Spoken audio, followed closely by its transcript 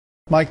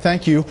Mike,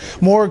 thank you.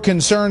 More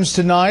concerns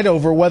tonight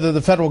over whether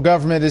the federal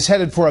government is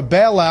headed for a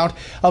bailout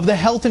of the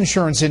health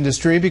insurance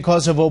industry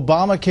because of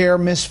Obamacare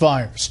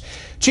misfires.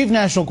 Chief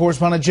National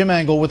Correspondent Jim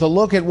Angle with a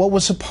look at what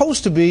was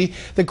supposed to be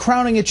the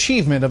crowning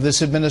achievement of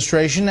this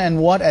administration and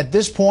what, at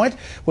this point,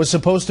 was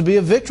supposed to be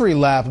a victory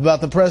lap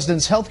about the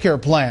president's health care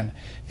plan.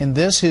 In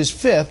this, his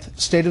fifth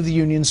State of the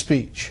Union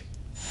speech.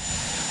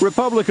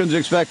 Republicans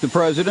expect the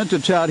president to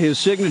tout his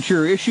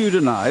signature issue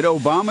tonight,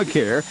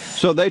 Obamacare,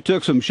 so they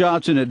took some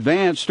shots in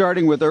advance,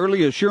 starting with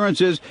early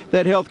assurances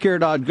that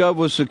healthcare.gov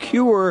was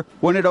secure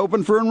when it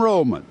opened for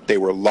enrollment. They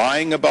were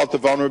lying about the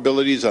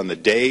vulnerabilities on the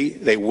day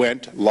they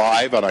went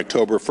live on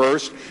October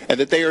 1st, and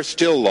that they are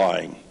still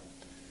lying.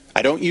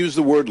 I don't use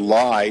the word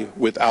lie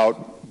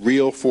without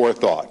real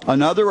forethought.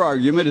 Another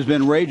argument has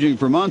been raging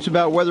for months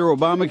about whether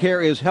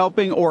Obamacare is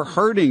helping or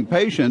hurting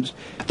patients.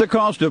 The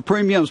cost of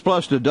premiums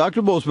plus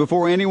deductibles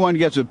before anyone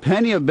gets a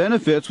penny of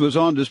benefits was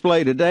on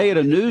display today at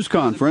a news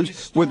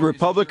conference with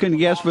Republican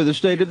guests for the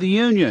State of the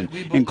Union,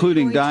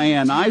 including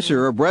Diane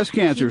Iser, a breast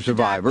cancer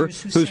survivor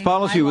whose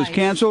policy was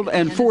canceled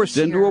and forced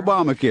into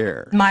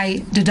Obamacare.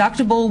 My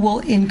deductible will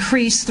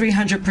increase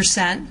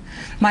 300%.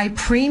 My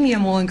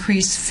premium will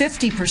increase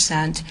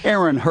 50%.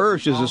 Aaron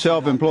Hirsch is a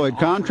self-employed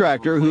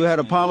contractor who had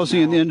a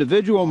policy in the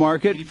individual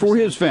market for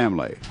his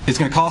family. It's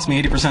going to cost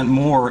me 80%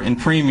 more in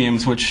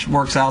premiums, which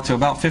works out to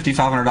about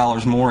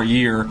 $5,500 more a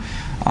year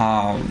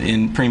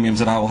in premiums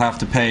that I will have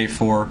to pay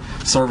for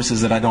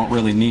services that I don't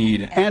really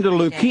need. And a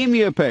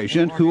leukemia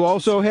patient who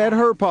also had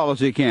her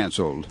policy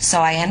canceled. So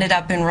I ended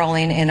up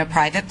enrolling in a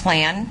private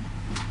plan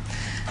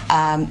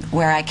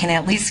where I can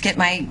at least get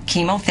my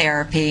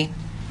chemotherapy.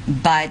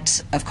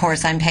 But, of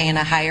course, I'm paying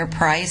a higher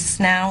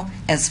price now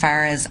as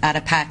far as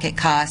out-of-pocket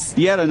costs.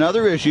 Yet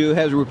another issue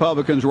has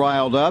Republicans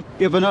riled up.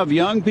 If enough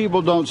young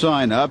people don't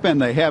sign up,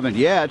 and they haven't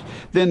yet,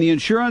 then the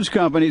insurance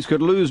companies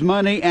could lose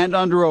money and,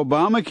 under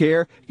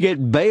Obamacare,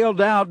 get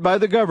bailed out by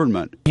the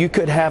government. You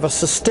could have a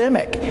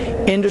systemic,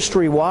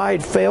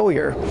 industry-wide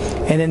failure,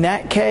 and in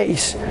that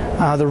case,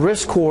 the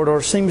risk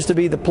corridor seems to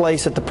be the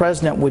place that the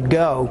president would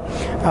go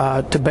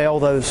to bail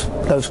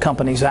those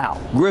companies out.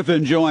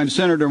 Griffin joined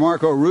Senator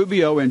Marco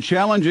Rubio in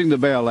challenging the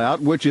bailout,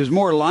 which is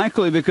more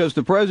likely because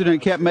the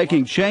president kept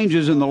making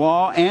changes in the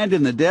law and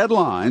in the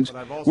deadlines,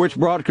 which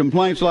brought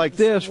complaints like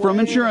this from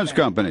insurance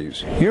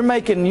companies. You're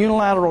making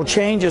unilateral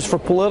changes for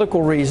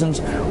political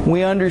reasons.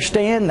 We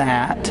understand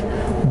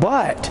that,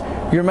 but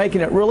you're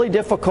making it really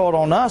difficult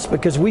on us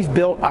because we've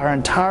built our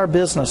entire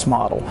business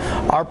model,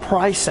 our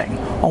pricing,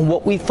 on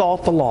what we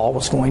thought the law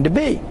was going to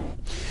be.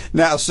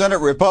 Now, Senate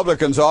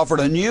Republicans offered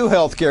a new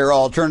health care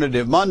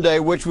alternative Monday,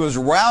 which was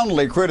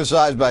roundly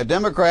criticized by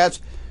Democrats.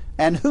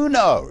 And who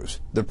knows,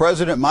 the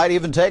president might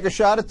even take a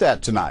shot at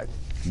that tonight.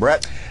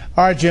 Bret?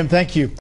 All right, Jim, thank you.